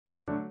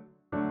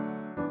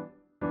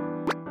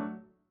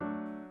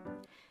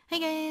Hey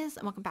guys,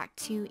 and welcome back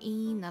to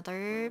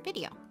another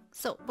video.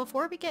 So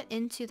before we get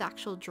into the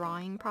actual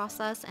drawing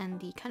process and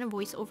the kind of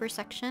voiceover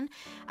section,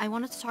 I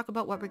wanted to talk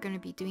about what we're going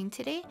to be doing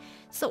today.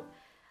 So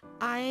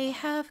I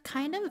have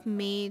kind of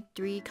made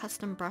 3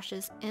 custom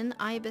brushes in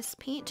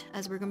IBISPAINT,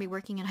 as we're going to be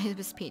working in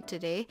IBISPAINT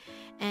today,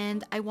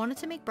 and I wanted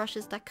to make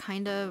brushes that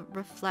kind of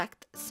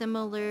reflect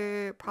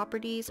similar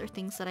properties or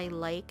things that I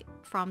like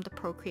from the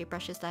Procreate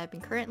brushes that I've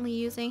been currently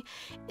using.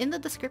 In the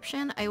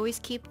description, I always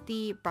keep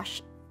the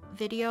brush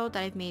video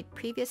that I've made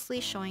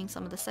previously showing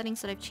some of the settings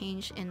that I've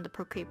changed in the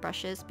Procreate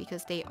brushes,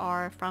 because they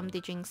are from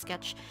the Jing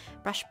Sketch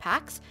brush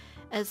packs,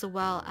 as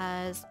well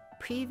as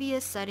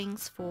previous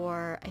settings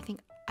for I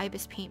think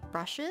IBISPAINT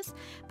brushes,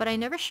 but I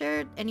never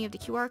shared any of the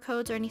QR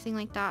codes or anything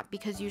like that,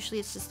 because usually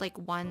it's just like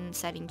one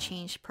setting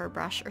change per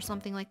brush or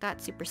something like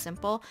that, super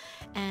simple.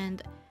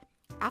 And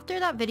after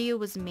that video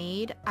was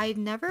made, I've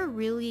never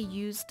really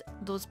used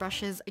those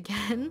brushes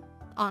again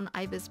on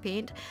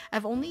IBISPAINT.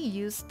 I've only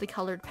used the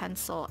colored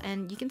pencil,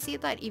 and you can see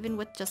that even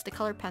with just the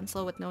colored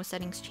pencil with no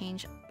settings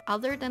change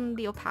other than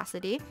the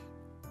opacity,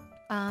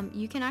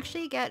 you can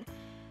actually get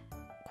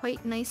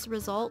quite nice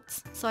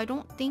results. So I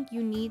don't think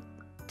you need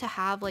to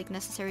have like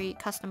necessary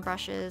custom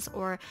brushes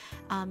or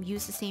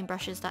use the same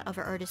brushes that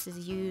other artists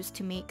use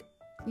to make,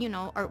 you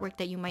know, artwork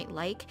that you might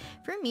like.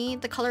 For me,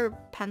 the color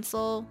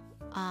pencil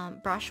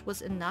brush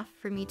was enough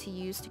for me to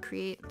use to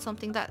create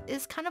something that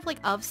is kind of like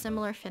of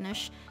similar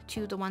finish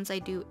to the ones I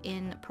do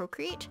in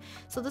Procreate.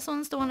 So this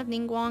one's the one of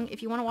Ningguang.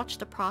 If you want to watch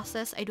the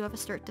process, I do have a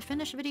start to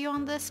finish video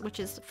on this,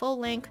 which is full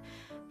length,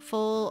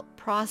 full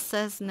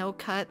process, no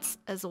cuts,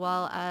 as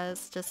well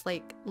as just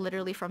like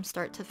literally from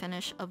start to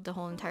finish of the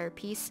whole entire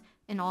piece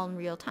and all in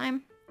real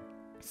time.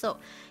 So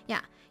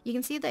yeah, you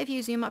can see that if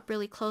you zoom up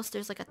really close,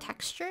 there's like a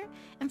texture,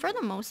 and for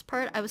the most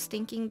part I was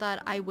thinking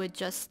that I would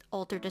just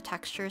alter the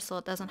texture so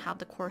it doesn't have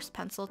the coarse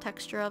pencil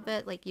texture of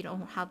it, like you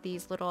don't have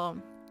these little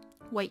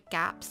white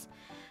gaps.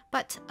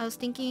 But I was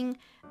thinking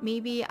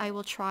maybe I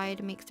will try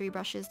to make 3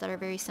 brushes that are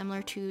very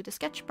similar to the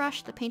sketch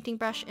brush, the painting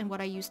brush, and what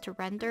I use to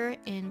render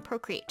in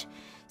Procreate.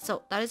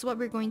 So that is what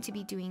we're going to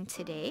be doing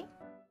today.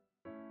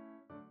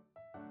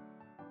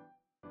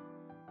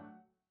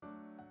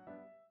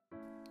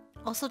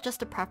 Also,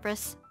 just a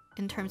preface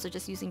in terms of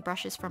just using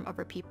brushes from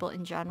other people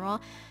in general,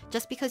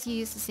 just because you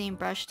use the same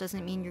brush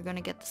doesn't mean you're going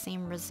to get the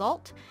same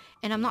result.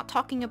 And I'm not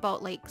talking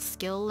about like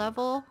skill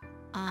level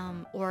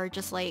or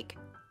just like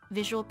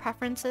visual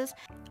preferences.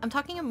 I'm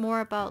talking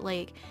more about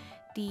like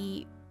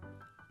the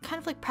kind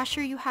of like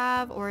pressure you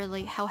have, or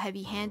like how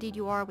heavy-handed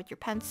you are with your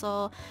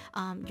pencil.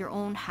 Your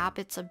own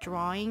habits of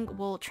drawing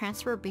will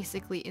transfer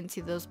basically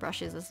into those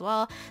brushes as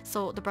well,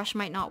 so the brush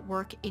might not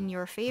work in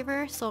your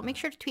favor. So make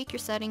sure to tweak your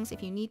settings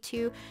if you need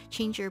to,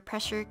 change your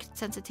pressure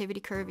sensitivity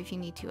curve if you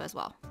need to as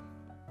well.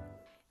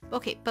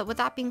 Okay, but with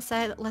that being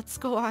said, let's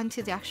go on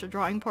to the actual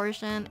drawing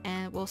portion,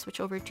 and we'll switch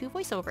over to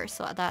voiceover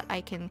so that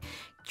I can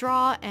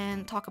draw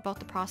and talk about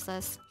the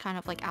process kind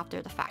of like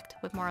after the fact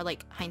with more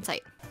like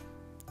hindsight.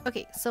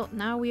 Okay, so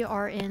now we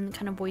are in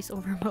kind of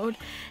voiceover mode,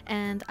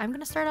 and I'm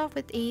gonna start off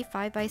with a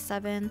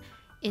 5x7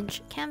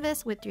 inch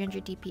canvas with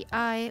 300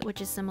 dpi, which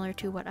is similar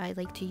to what I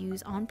like to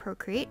use on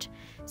Procreate.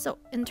 So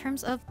in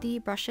terms of the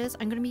brushes,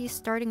 I'm going to be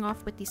starting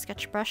off with the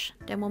sketch brush,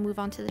 then we'll move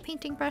on to the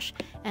painting brush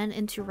and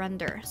into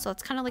render. So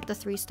it's kind of like the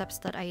 3 steps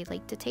that I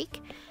like to take.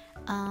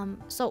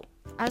 So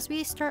as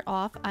we start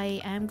off,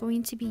 I am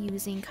going to be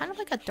using kind of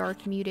like a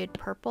dark muted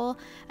purple.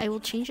 I will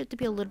change it to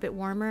be a little bit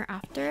warmer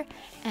after,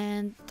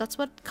 and that's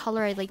what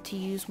color I like to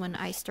use when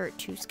I start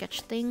to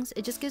sketch things.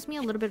 It just gives me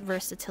a little bit of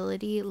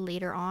versatility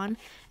later on,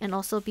 and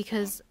also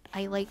because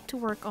I like to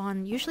work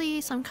on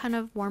usually some kind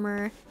of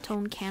warmer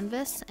tone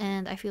canvas,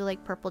 and I feel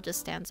like purple just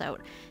stands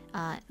out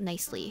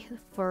nicely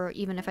for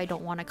even if I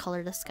don't want to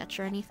color the sketch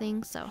or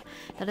anything. So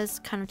that is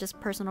kind of just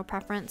personal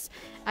preference.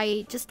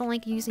 I just don't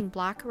like using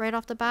black right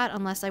off the bat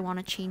unless I want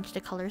to change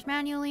the colors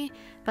manually,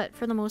 but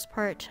for the most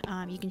part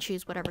you can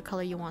choose whatever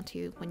color you want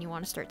to when you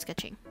want to start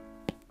sketching.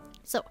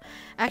 So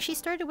I actually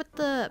started with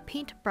the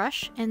paint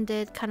brush and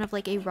did kind of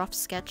like a rough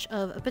sketch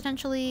of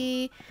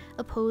potentially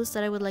a pose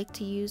that I would like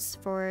to use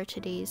for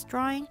today's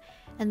drawing.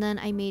 And then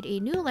I made a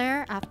new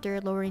layer after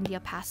lowering the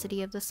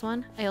opacity of this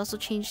one. I also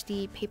changed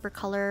the paper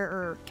color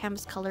or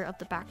canvas color of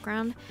the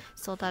background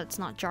so that it's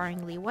not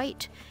jarringly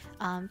white.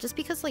 Just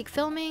because like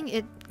filming,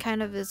 it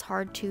kind of is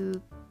hard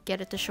to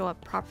get it to show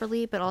up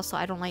properly, but also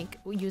I don't like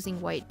using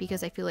white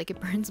because I feel like it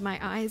burns my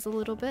eyes a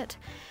little bit.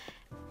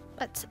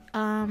 But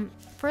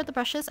for the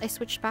brushes, I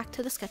switched back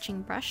to the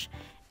sketching brush,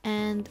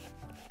 and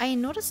I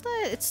noticed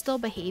that it's still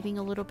behaving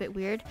a little bit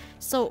weird.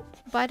 So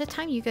by the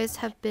time you guys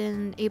have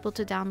been able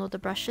to download the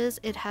brushes,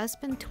 it has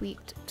been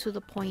tweaked to the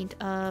point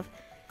of,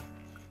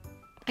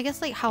 I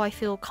guess, like how I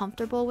feel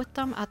comfortable with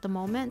them at the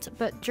moment.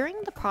 But during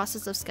the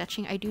process of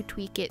sketching, I do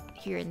tweak it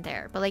here and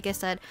there. But like I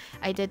said,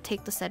 I did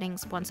take the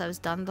settings once I was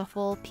done the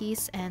full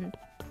piece and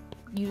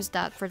use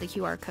that for the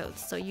QR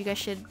codes. So you guys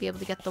should be able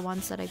to get the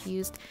ones that I've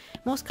used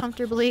most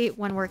comfortably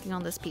when working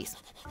on this piece.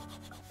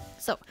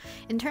 So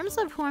in terms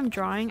of who I'm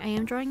drawing, I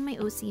am drawing my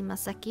OC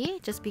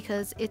Masaki just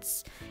because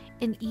it's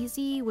an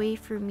easy way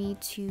for me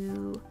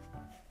to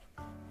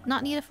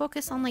not need to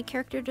focus on like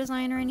character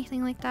design or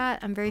anything like that.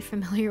 I'm very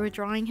familiar with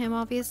drawing him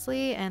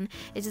obviously, and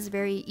it's just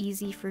very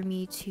easy for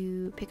me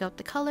to pick out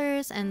the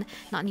colors and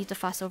not need to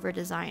fuss over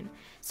design.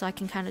 So I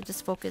can kind of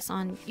just focus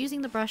on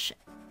using the brush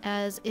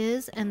as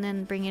is and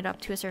then bring it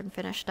up to a certain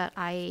finish that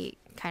I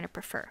kind of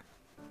prefer.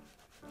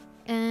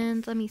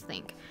 And let me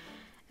think.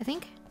 I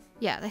think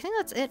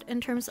that's it in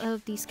terms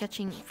of the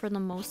sketching for the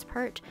most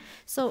part.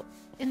 So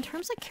in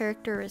terms of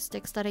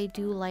characteristics that I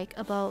do like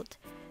about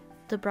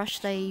the brush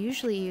that I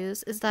usually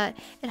use is that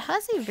it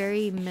has a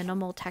very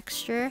minimal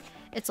texture.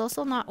 It's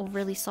also not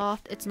overly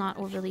soft, it's not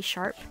overly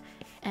sharp,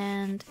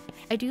 and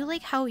I do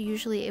like how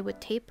usually it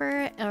would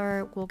taper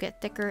or will get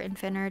thicker and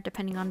thinner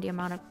depending on the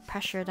amount of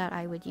pressure that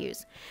I would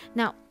use.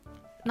 Now,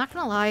 not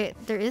gonna lie,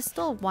 there is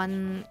still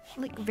one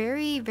like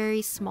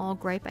very small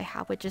gripe I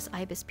have with just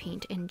IBIS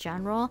Paint in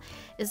general,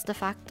 is the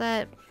fact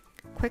that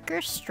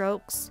quicker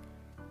strokes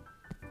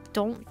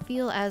don't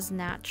feel as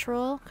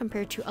natural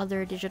compared to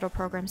other digital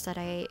programs that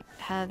I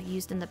have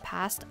used in the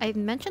past. I've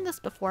mentioned this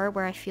before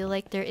where I feel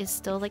like there is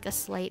still like a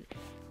slight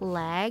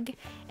lag,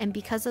 and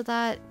because of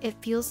that it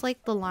feels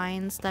like the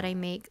lines that I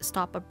make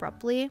stop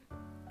abruptly.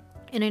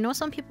 And I know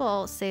some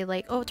people say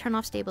like, oh, turn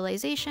off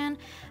stabilization.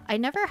 I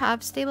never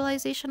have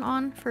stabilization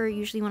on for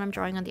usually when I'm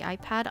drawing on the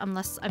iPad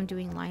unless I'm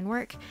doing line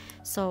work,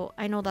 so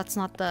I know that's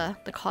not the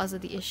cause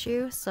of the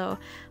issue. So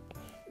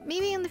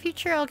maybe in the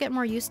future I'll get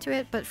more used to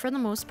it, but for the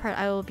most part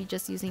I will be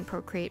just using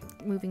Procreate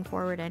moving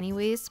forward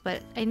anyways.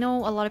 But I know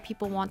a lot of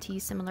people want to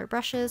use similar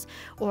brushes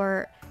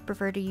or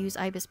prefer to use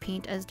IBIS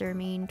Paint as their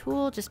main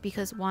tool just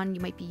because, one,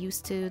 you might be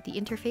used to the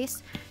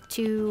interface,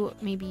 two,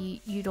 maybe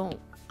you don't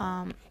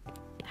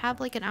have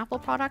like an Apple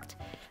product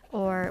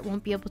or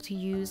won't be able to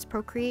use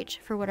Procreate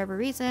for whatever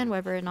reason,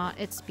 whether or not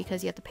it's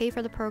because you have to pay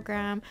for the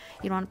program,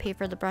 you don't want to pay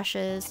for the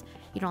brushes,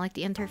 you don't like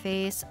the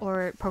interface,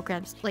 or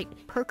programs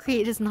like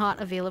Procreate is not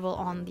available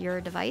on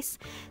your device.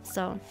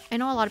 So I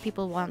know a lot of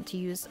people want to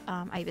use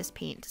IBIS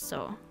Paint,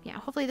 so yeah,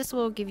 hopefully this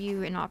will give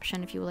you an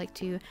option if you would like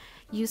to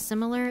use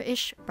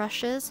similar-ish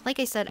brushes. Like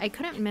I said, I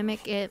couldn't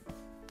mimic it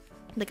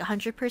like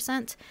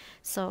 100%,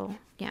 so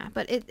yeah,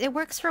 but it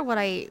works for what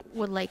I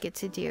would like it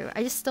to do.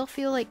 I just still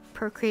feel like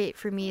Procreate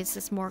for me is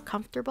just more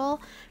comfortable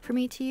for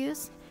me to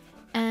use.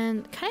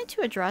 And kind of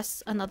to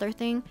address another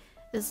thing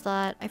is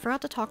that I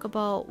forgot to talk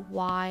about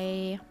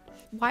why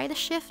the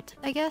shift,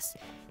 I guess,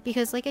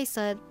 because like I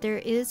said, there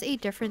is a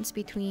difference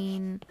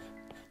between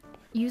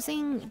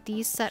using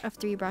these set of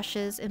 3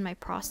 brushes in my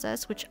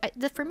process, which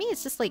for me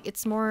it's just like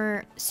it's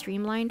more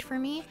streamlined for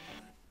me.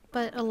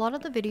 But a lot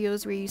of the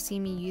videos where you see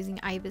me using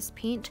IBIS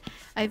Paint,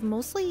 I've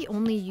mostly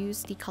only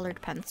used the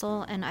colored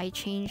pencil and I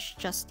changed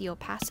just the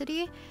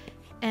opacity,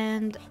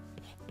 and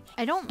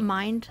I don't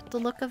mind the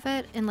look of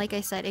it. And like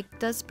I said, it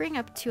does bring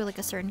up to like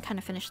a certain kind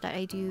of finish that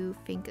I do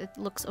think it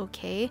looks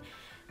okay,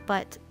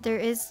 but there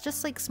is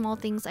just like small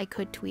things I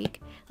could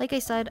tweak. Like I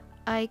said,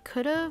 I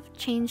could have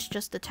changed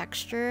just the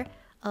texture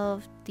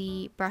of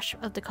the brush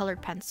of the colored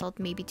pencil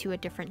maybe to a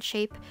different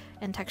shape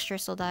and texture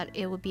so that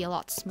it would be a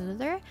lot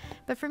smoother.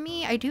 But for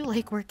me, I do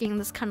like working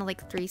this kind of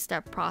like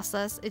 3-step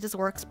process. It just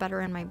works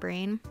better in my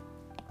brain,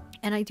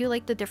 and I do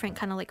like the different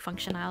kind of like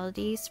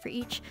functionalities for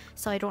each,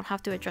 so I don't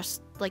have to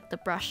adjust like the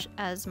brush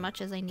as much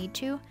as I need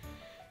to.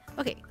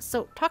 Okay,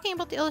 so talking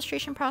about the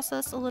illustration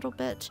process a little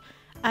bit,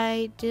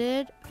 I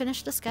did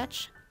finish the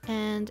sketch.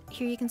 And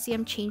here you can see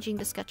I'm changing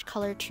the sketch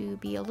color to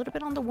be a little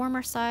bit on the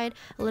warmer side,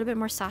 a little bit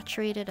more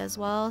saturated as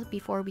well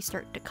before we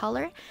start to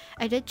color.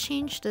 I did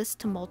change this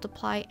to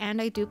multiply,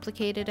 and I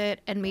duplicated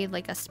it and made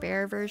like a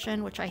spare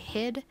version which I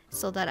hid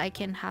so that I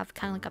can have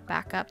kind of like a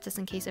backup just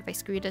in case if I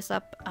screw this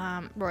up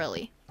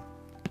royally.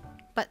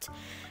 But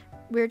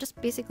we're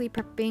just basically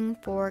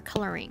prepping for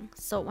coloring.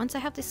 So once I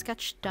have the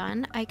sketch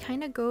done, I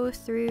kind of go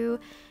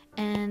through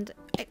and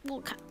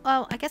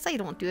I guess I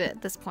don't do it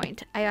at this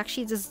point. I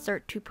actually just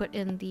start to put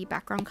in the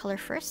background color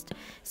first.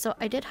 So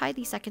I did hide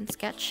the second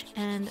sketch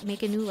and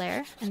make a new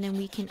layer, and then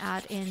we can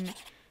add in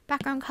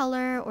background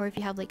color, or if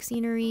you have like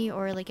scenery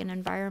or like an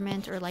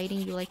environment or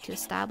lighting you like to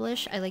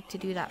establish, I like to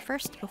do that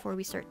first before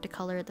we start to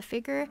color the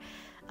figure,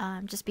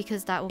 just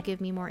because that will give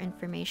me more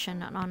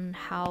information on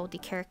how the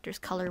character's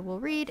color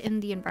will read in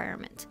the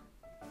environment.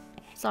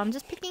 So I'm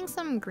just picking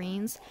some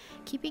greens,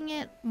 keeping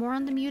it more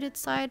on the muted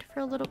side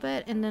for a little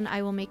bit, and then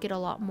I will make it a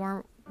lot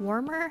more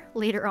warmer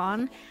later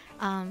on,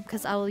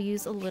 because I will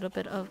use a little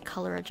bit of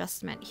color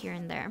adjustment here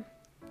and there.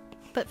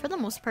 But for the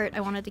most part,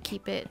 I wanted to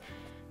keep it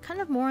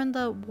kind of more on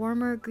the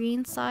warmer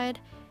green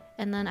side,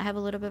 and then I have a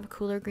little bit of a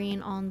cooler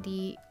green on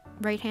the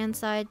right hand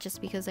side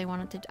just because I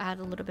wanted to add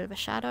a little bit of a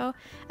shadow.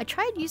 I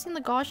tried using the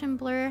Gaussian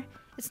blur.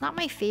 It's not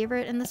my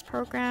favorite in this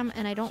program,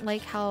 and I don't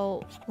like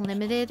how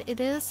limited it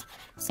is.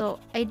 So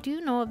I do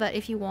know that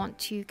if you want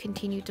to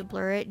continue to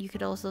blur it, you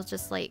could also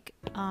just like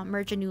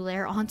merge a new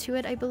layer onto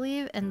it, I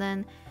believe, and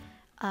then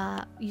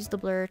use the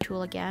blur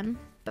tool again.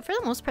 But for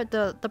the most part,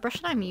 the brush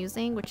that I'm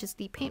using, which is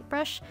the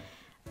paintbrush,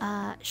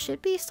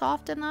 should be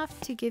soft enough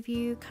to give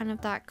you kind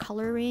of that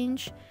color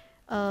range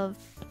of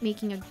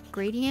making a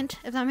gradient,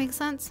 if that makes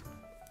sense.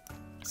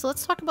 So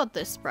let's talk about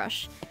this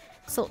brush.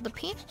 So the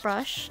paint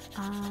brush,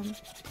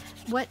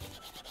 what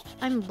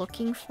I'm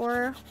looking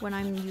for when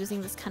I'm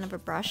using this kind of a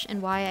brush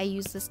and why I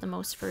use this the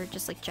most for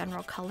just like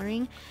general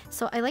coloring.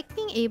 So I like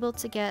being able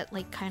to get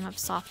like kind of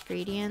soft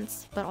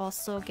gradients, but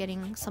also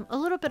getting a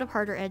little bit of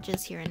harder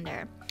edges here and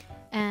there.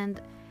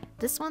 And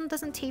this one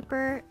doesn't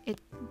taper,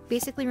 it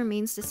basically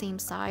remains the same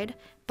side,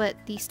 but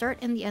the start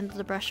and the end of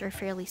the brush are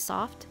fairly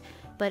soft.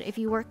 But if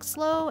you work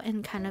slow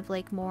and kind of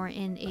like more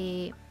in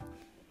a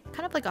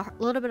kind of like a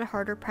little bit of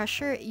harder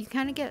pressure, you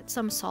kind of get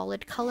some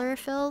solid color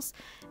fills.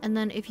 And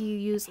then if you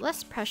use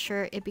less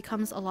pressure, it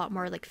becomes a lot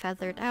more like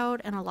feathered out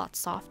and a lot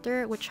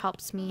softer, which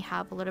helps me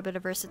have a little bit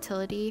of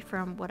versatility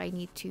from what I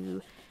need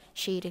to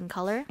shade in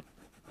color.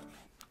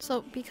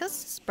 So because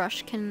this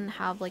brush can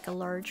have like a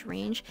large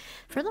range,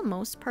 for the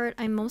most part,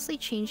 I'm mostly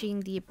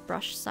changing the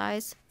brush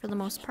size for the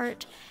most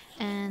part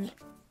and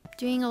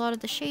doing a lot of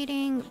the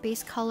shading,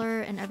 base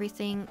color, and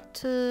everything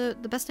to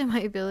the best of my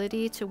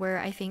ability to where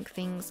I think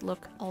things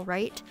look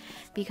alright.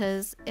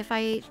 Because if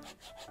I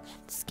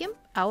skimp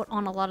out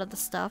on a lot of the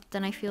stuff,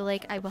 then I feel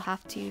like I will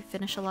have to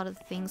finish a lot of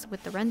the things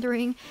with the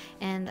rendering,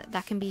 and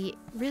that can be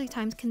really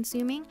time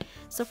consuming.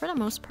 So for the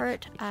most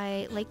part,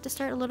 I like to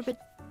start a little bit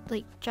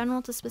like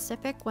general to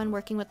specific when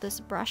working with this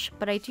brush,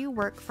 but I do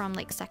work from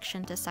like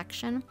section to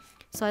section.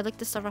 So I like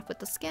to start off with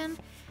the skin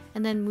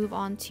and then move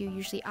on to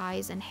usually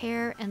eyes and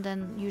hair, and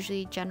then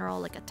usually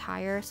general like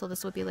attire. So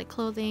this would be like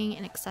clothing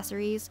and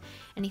accessories,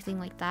 anything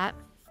like that.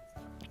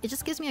 It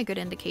just gives me a good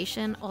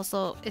indication.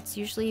 Also, it's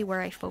usually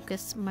where I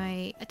focus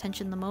my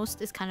attention the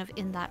most is kind of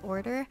in that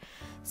order.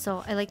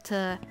 So I like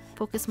to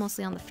focus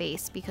mostly on the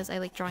face because I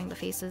like drawing the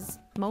faces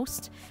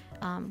most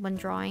when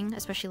drawing,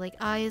 especially like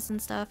eyes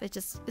and stuff.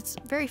 It's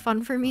very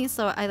fun for me,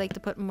 so I like to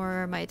put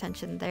more of my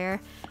attention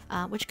there,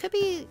 which could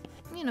be,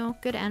 you know,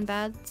 good and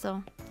bad.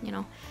 So, you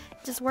know,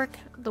 just work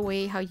the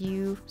way how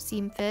you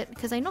seem fit,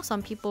 because I know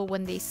some people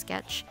when they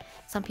sketch,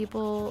 some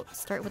people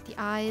start with the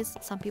eyes,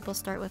 some people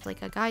start with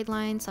like a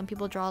guideline, some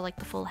people draw like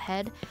the full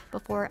head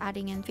before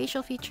adding in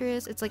facial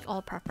features. It's like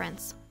all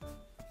preference.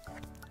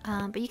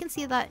 But you can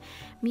see that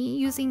me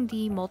using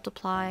the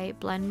multiply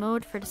blend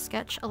mode for the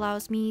sketch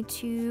allows me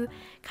to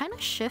kind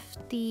of shift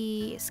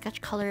the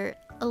sketch color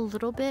a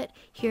little bit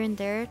here and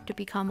there to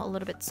become a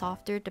little bit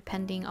softer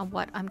depending on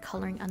what I'm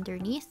coloring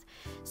underneath.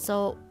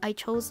 So I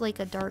chose like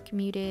a dark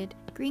muted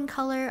green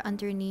color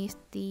underneath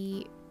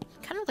the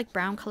kind of like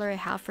brown color I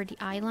have for the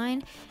eye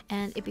line,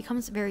 and it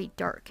becomes very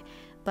dark.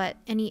 But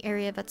any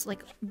area that's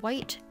like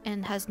white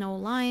and has no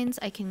lines,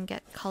 I can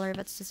get color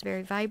that's just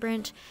very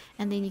vibrant.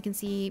 And then you can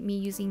see me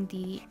using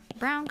the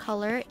brown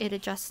color, it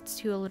adjusts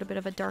to a little bit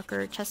of a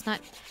darker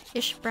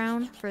chestnut-ish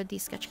brown for the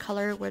sketch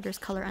color where there's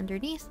color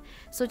underneath.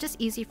 So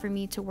just easy for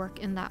me to work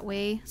in that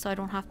way, so I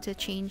don't have to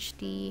change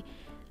the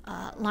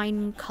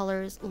line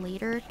colors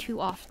later too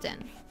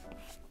often.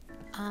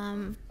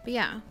 But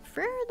yeah,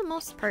 for the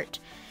most part,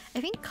 I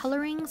think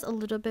coloring's a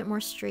little bit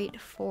more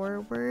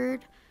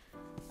straightforward,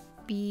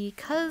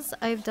 because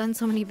I've done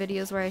so many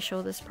videos where I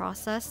show this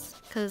process.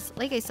 Because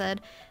like I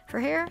said, for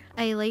hair,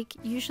 I like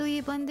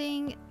usually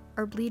blending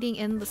or bleeding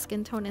in the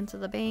skin tone into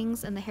the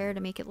bangs and the hair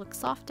to make it look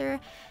softer.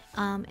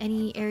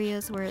 Any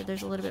areas where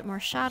there's a little bit more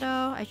shadow,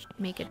 I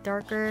make it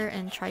darker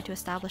and try to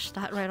establish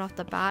that right off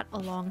the bat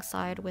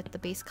alongside with the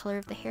base color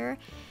of the hair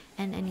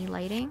and any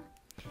lighting.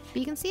 But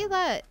you can see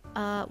that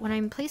when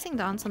I'm placing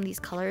down some of these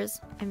colors,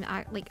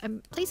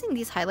 I'm placing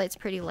these highlights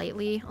pretty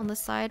lightly on the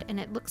side, and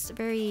it looks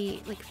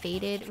very like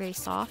faded, very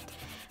soft.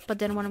 But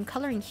then when I'm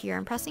coloring here,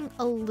 I'm pressing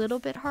a little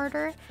bit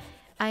harder.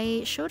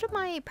 I showed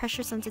my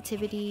pressure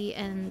sensitivity,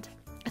 and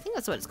I think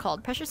that's what it's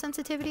called, pressure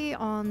sensitivity,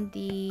 on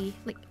the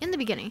in the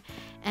beginning,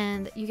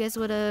 and you guys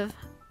would have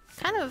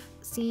kind of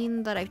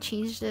seen that I've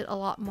changed it a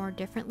lot more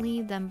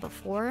differently than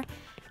before.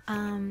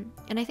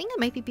 And I think it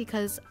might be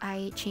because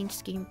I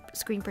changed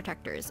screen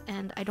protectors,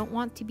 and I don't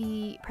want to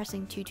be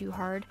pressing too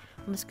hard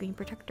on the screen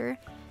protector.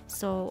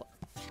 So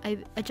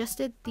I've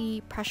adjusted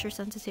the pressure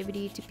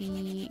sensitivity to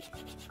be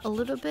a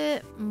little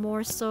bit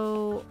more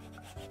so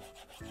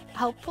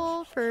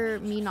helpful for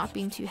me not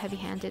being too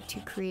heavy-handed to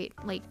create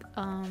like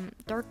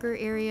darker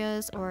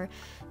areas or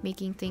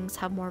making things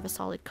have more of a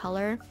solid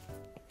color.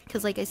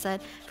 Because like I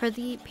said, for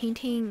the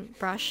painting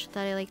brush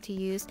that I like to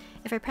use,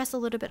 if I press a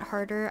little bit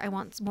harder, I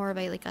want more of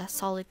a like a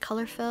solid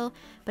color fill.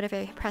 But if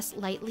I press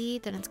lightly,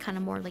 then it's kind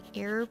of more like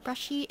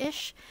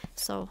airbrushy-ish.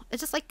 So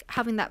it's just like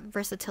having that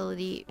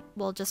versatility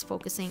while just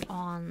focusing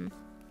on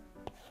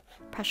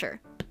pressure,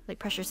 like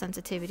pressure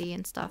sensitivity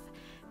and stuff.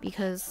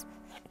 Because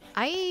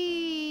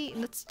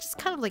that's just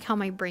kind of like how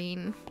my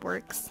brain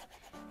works.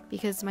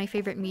 Because my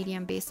favorite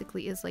medium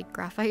basically is like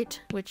graphite,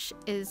 which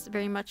is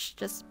very much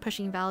just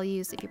pushing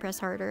values if you press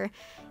harder,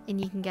 and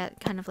you can get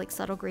kind of like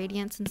subtle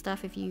gradients and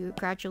stuff if you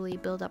gradually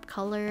build up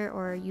color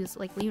or use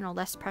like, you know,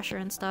 less pressure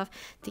and stuff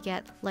to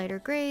get lighter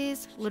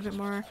grays, a little bit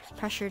more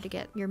pressure to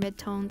get your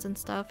midtones and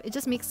stuff. It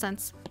just makes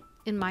sense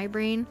in my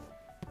brain.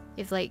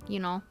 if like, you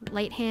know,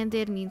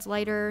 light-handed means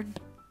lighter,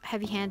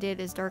 heavy-handed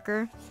is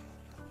darker.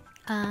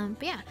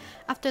 But yeah,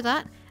 after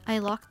that, I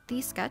locked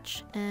the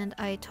sketch and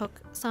I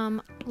took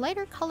some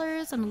lighter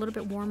colors and a little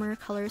bit warmer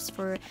colors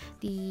for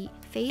the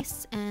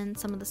face and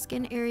some of the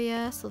skin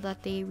area so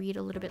that they read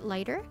a little bit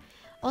lighter.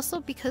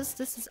 Also, because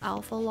this is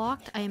alpha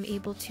locked, I am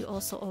able to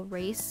also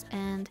erase,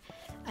 and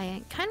I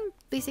am kind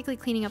of basically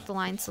cleaning up the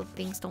lines so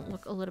things don't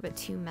look a little bit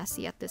too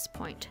messy at this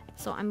point.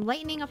 So I'm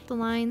lightening up the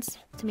lines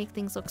to make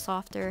things look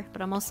softer,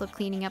 but I'm also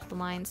cleaning up the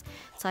lines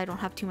so I don't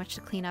have too much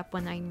to clean up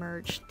when I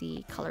merge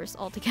the colors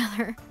all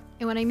together.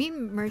 And when I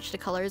mean merge the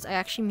colors, I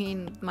actually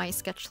mean my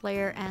sketch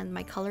layer and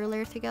my color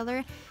layer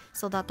together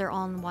so that they're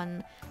all in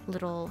one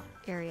little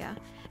area.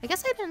 I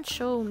guess I didn't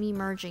show me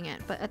merging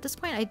it, but at this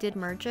point I did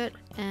merge it,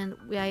 and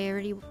I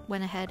already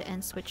went ahead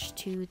and switched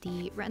to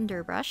the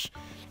render brush.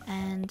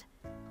 And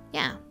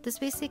yeah, this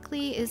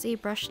basically is a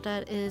brush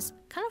that is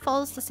kind of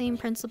follows the same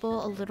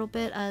principle a little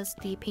bit as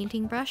the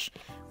painting brush,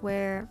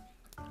 where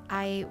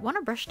I want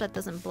a brush that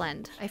doesn't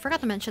blend. I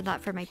forgot to mention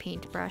that for my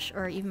paint brush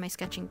or even my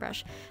sketching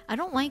brush. I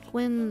don't like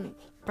when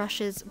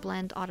brushes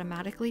blend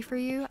automatically for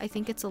you. I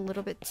think it's a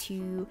little bit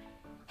too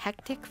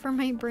hectic for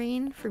my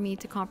brain for me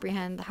to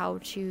comprehend how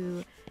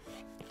to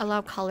allow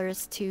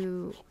colors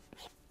to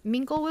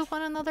mingle with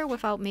one another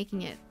without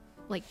making it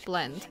like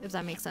blend, if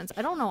that makes sense.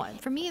 I don't know,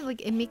 for me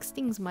like it makes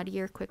things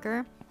muddier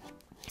quicker.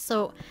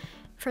 So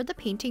for the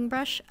painting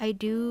brush, I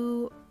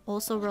do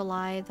also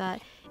rely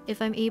that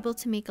if I'm able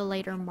to make a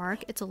lighter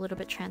mark, it's a little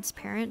bit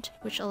transparent,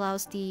 which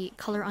allows the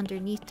color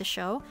underneath to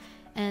show.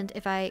 And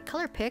if I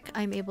color pick,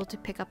 I'm able to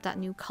pick up that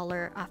new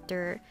color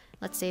after,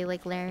 let's say,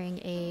 like layering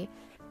a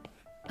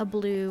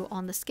blue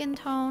on the skin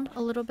tone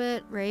a little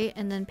bit, right?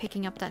 And then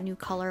picking up that new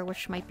color,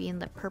 which might be in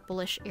the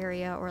purplish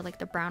area or like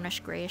the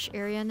brownish grayish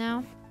area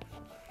now.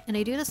 And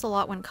I do this a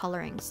lot when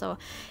coloring, so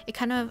it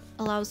kind of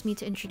allows me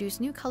to introduce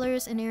new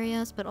colors in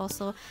areas, but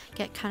also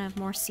get kind of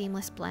more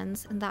seamless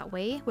blends in that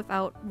way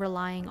without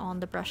relying on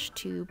the brush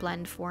to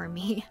blend for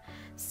me.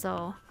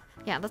 So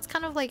yeah, that's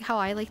kind of like how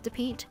I like to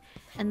paint.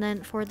 And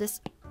then for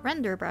this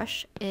render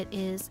brush, it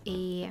is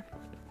a,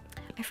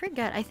 I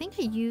forget, I think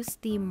I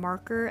used the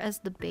marker as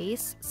the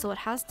base, so it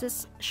has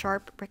this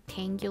sharp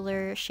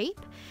rectangular shape.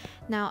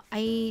 Now,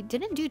 I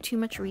didn't do too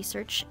much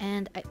research,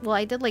 and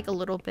I did like a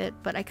little bit,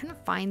 but I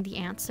couldn't find the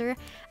answer.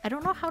 I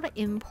don't know how to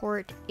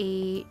import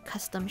a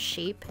custom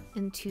shape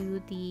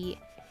into the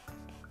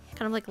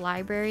kind of like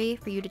library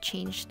for you to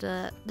change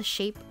the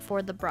shape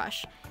for the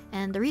brush.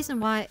 And the reason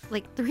why,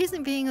 like the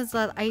reason being is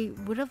that I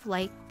would have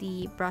liked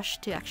the brush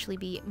to actually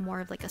be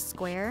more of like a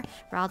square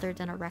rather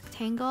than a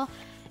rectangle.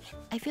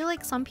 I feel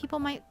like some people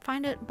might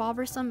find it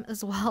bothersome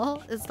as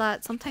well, is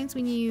that sometimes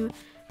when you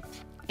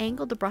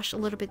angle the brush a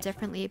little bit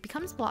differently, it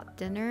becomes a lot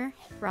thinner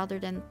rather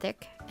than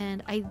thick.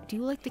 And I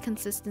do like the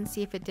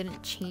consistency if it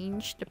didn't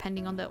change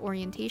depending on the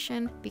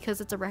orientation.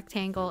 Because it's a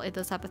rectangle, it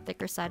does have a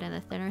thicker side and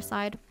a thinner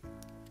side.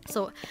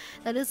 So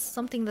that is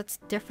something that's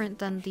different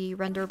than the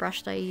render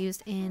brush that I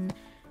used in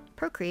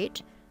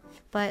Procreate.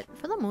 But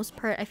for the most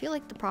part, I feel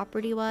like the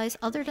property wise,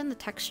 other than the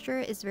texture,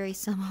 is very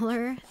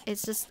similar.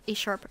 It's just a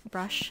sharp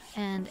brush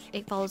and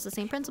it follows the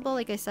same principle.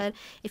 Like I said,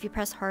 if you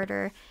press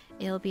harder,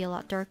 it'll be a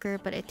lot darker,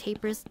 but it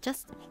tapers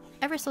just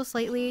ever so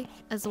slightly,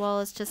 as well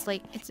as just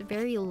like it's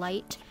very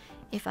light.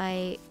 If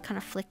I kind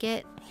of flick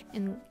it,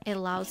 and it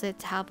allows it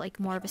to have like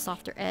more of a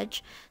softer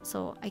edge,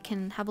 so I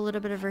can have a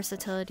little bit of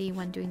versatility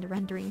when doing the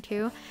rendering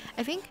too.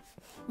 I think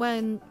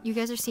when you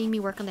guys are seeing me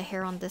work on the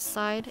hair on this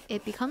side,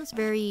 it becomes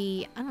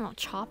very, I don't know,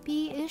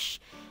 choppy-ish,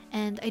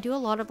 and I do a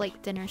lot of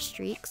like thinner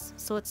streaks,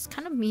 so it's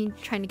kind of me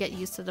trying to get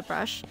used to the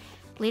brush.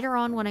 Later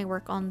on when I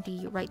work on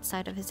the right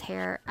side of his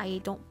hair, I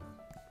don't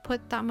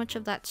put that much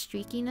of that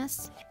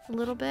streakiness a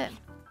little bit.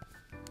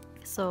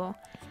 So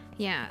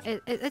yeah,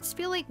 I just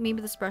feel like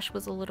maybe this brush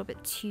was a little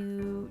bit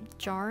too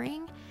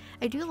jarring.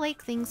 I do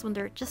like things when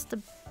they're just a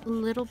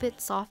little bit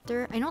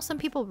softer. I know some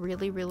people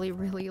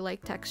really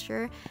like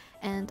texture,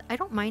 and I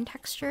don't mind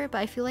texture, but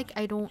I feel like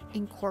I don't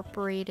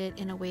incorporate it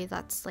in a way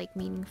that's like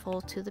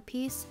meaningful to the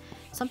piece.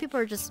 Some people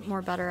are just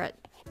more better at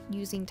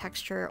using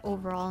texture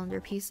overall in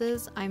their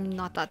pieces. I'm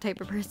not that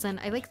type of person.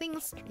 I like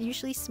things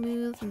usually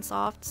smooth and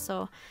soft,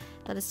 so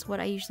that is what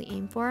I usually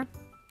aim for.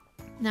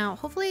 Now,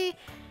 hopefully,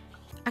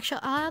 actually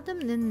I'll add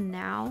them in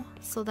now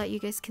so that you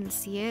guys can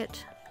see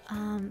it.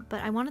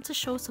 But I wanted to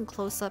show some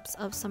close-ups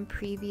of some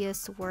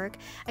previous work.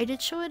 I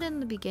did show it in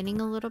the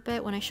beginning a little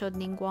bit when I showed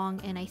Ningguang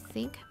and I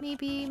think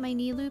maybe my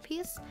Nilu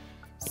piece.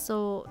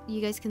 So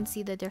you guys can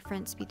see the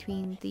difference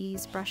between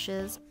these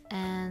brushes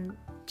and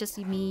just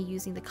me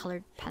using the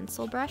colored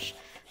pencil brush.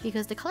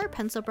 Because the colored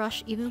pencil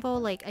brush, even though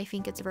like I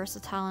think it's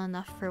versatile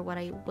enough for what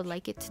I would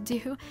like it to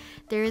do,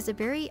 there is a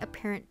very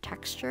apparent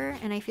texture,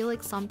 and I feel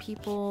like some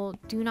people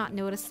do not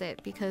notice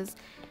it because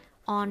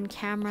on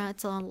camera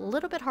it's a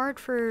little bit hard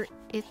for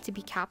it to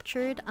be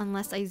captured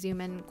unless I zoom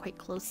in quite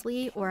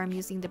closely, or I'm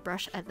using the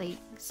brush at like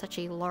such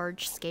a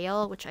large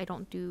scale, which I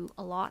don't do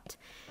a lot.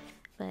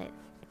 But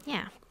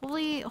yeah,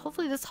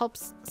 hopefully this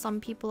helps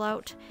some people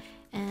out.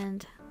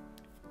 And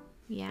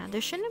yeah,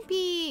 there shouldn't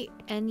be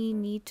any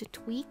need to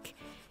tweak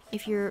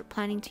if you're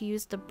planning to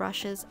use the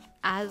brushes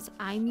as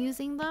I'm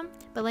using them.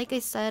 But like I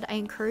said, I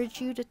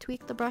encourage you to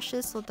tweak the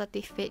brushes so that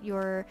they fit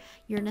your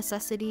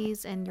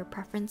necessities and your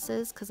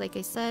preferences, because like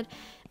I said,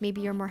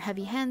 maybe you're more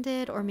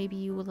heavy-handed, or maybe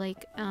you would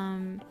like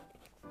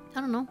I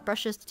don't know,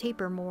 brushes to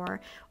taper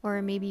more,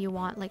 or maybe you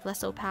want like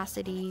less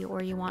opacity,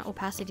 or you want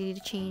opacity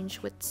to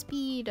change with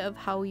speed of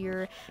how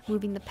you're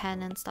moving the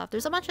pen and stuff.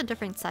 There's a bunch of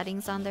different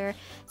settings on there.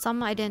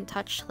 Some I didn't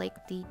touch,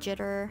 like the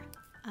jitter.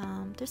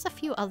 There's a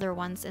few other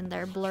ones in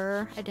there.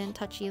 Blur I didn't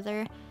touch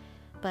either,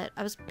 but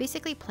I was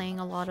basically playing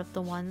a lot of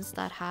the ones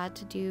that had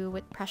to do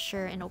with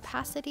pressure and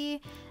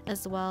opacity,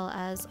 as well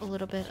as a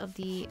little bit of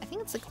the, I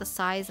think it's like the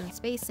size and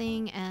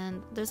spacing,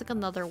 and there's like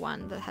another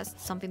one that has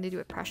something to do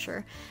with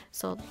pressure.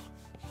 So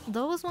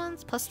those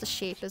ones plus the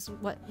shape is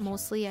what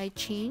mostly I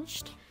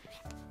changed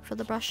for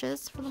the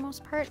brushes for the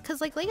most part,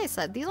 because like I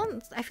said, these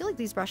ones, I feel like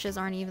these brushes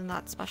aren't even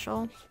that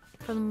special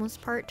for the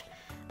most part,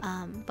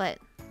 but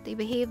they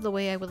behave the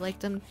way I would like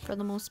them for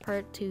the most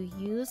part to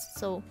use.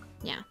 So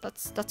yeah,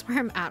 that's where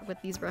I'm at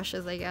with these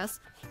brushes, I guess.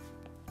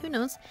 Who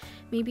knows,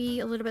 maybe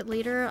a little bit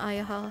later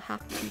I'll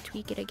have to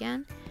tweak it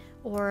again,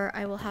 or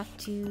I will have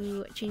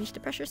to change the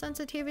pressure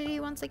sensitivity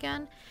once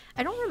again.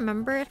 I don't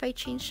remember if I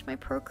changed my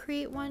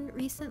Procreate one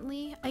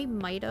recently. I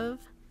might have,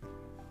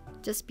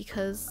 just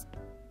because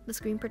the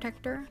screen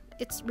protector,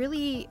 it's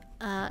really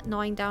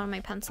gnawing down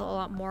my pencil a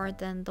lot more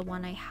than the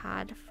one I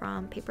had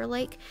from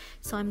Paperlike.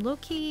 So I'm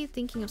low-key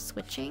thinking of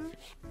switching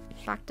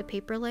back to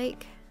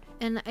Paperlike.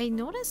 And I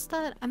noticed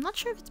that, I'm not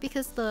sure if it's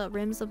because the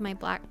rims of my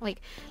my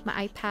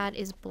iPad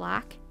is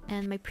black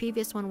and my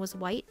previous one was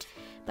white,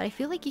 but I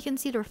feel like you can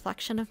see the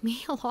reflection of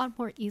me a lot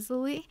more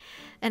easily.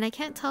 And I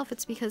can't tell if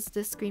it's because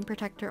this screen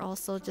protector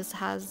also just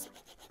has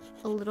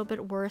a little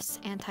bit worse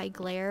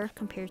anti-glare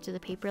compared to the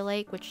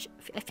Paperlike, which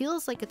it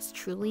feels like it's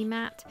truly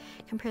matte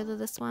compared to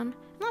this one.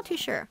 I'm not too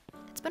sure.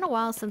 It's been a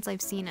while since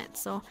I've seen it,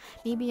 so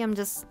maybe I'm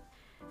just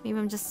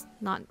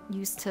not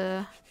used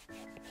to,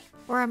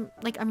 or I'm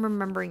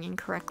remembering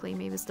incorrectly,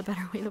 maybe is the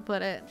better way to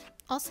put it.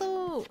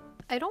 Also,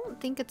 I don't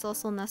think it's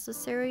also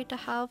necessary to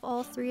have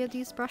all three of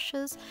these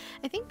brushes.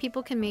 I think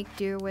people can make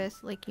do with,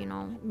 like, you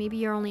know, maybe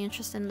you're only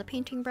interested in the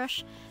painting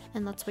brush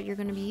and that's what you're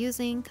going to be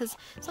using, because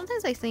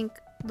sometimes I think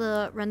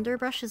the render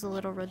brush is a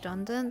little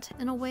redundant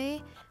in a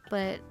way,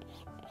 but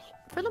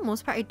for the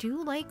most part I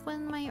do like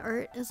when my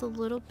art is a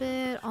little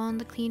bit on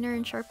the cleaner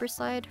and sharper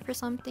side for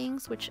some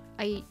things, which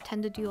I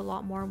tend to do a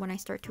lot more when I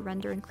start to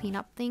render and clean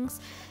up things.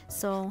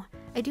 So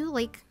I do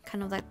like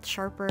kind of that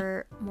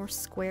sharper, more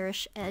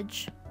squarish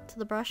edge to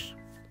the brush.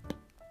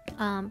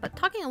 But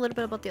talking a little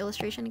bit about the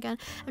illustration again,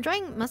 I'm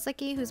drawing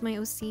Masaki, who's my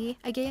OC.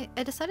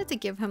 I decided to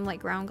give him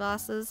like round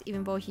glasses,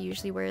 even though he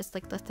usually wears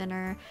like the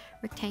thinner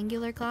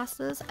rectangular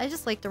glasses. I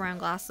just like the round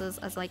glasses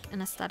as like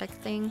an aesthetic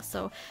thing,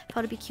 so I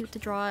thought it'd be cute to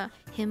draw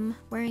him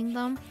wearing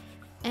them.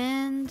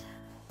 And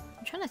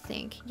I'm trying to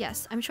think.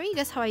 Yes, I'm showing you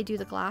guys how I do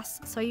the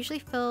glass. So I usually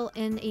fill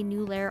in a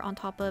new layer on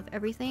top of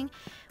everything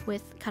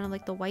with kind of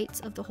like the whites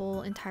of the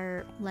whole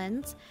entire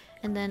lens,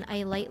 and then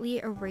I lightly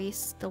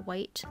erase the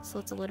white so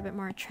it's a little bit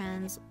more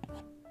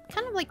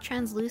kind of like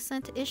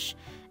translucent-ish,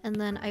 and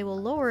then I will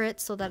lower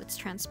it so that it's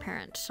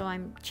transparent. So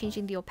I'm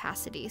changing the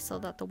opacity so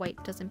that the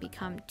white doesn't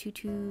become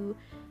too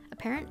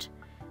apparent,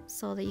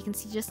 so that you can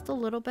see just a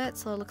little bit,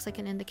 so it looks like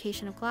an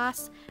indication of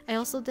glass. I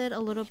also did a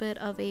little bit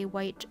of a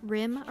white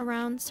rim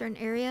around certain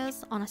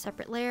areas on a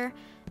separate layer,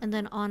 and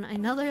then on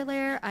another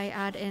layer I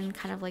add in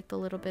kind of like the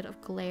little bit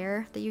of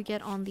glare that you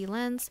get on the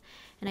lens.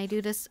 And I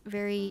do this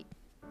very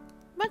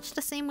much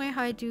the same way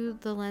how I do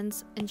the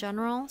lens in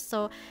general,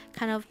 so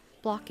kind of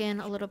block in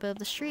a little bit of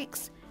the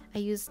streaks. I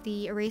use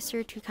the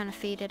eraser to kind of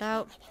fade it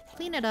out,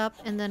 clean it up,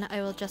 and then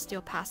I will adjust the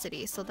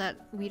opacity so that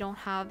we don't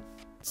have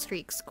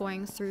streaks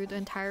going through the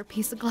entire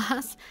piece of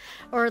glass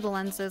or the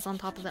lenses on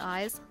top of the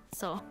eyes.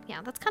 So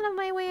yeah, that's kind of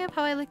my way of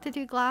how I like to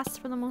do glass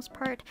for the most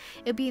part.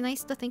 It'd be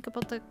nice to think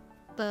about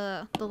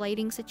the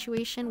lighting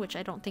situation, which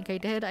I don't think I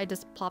did. I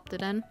just plopped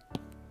it in.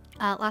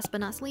 Last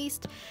but not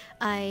least,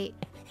 I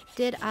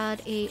did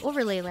add a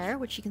overlay layer,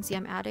 which you can see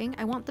I'm adding.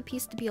 I want the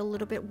piece to be a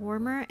little bit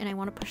warmer, and I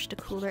want to push the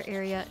cooler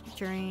area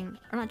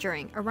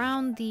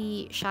around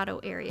the shadow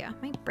area.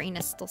 My brain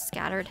is still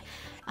scattered.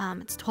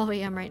 It's 12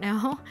 AM right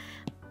now.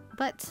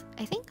 But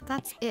I think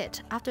that's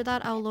it. After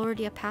that, I'll lower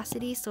the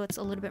opacity so it's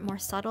a little bit more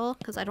subtle,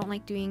 because I don't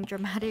like doing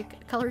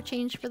dramatic color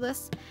change for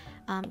this.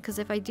 Because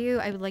if I do,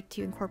 I would like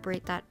to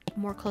incorporate that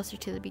more closer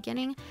to the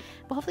beginning.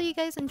 But hopefully you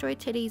guys enjoyed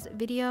today's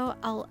video.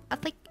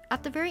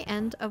 At the very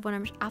end of when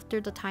I'm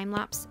after the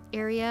time-lapse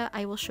area,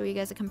 I will show you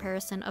guys a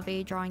comparison of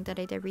a drawing that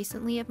I did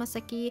recently of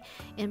Masaki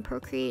in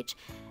Procreate.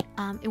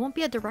 It won't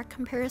be a direct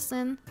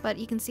comparison, but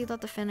you can see that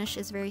the finish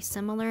is very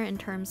similar in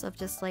terms of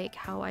just like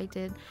how I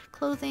did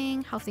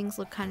clothing, how things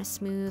look kind of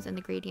smooth, and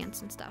the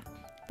gradients and stuff.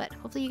 But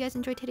hopefully you guys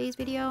enjoyed today's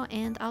video,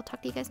 and I'll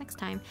talk to you guys next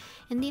time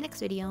in the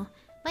next video.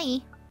 Bye!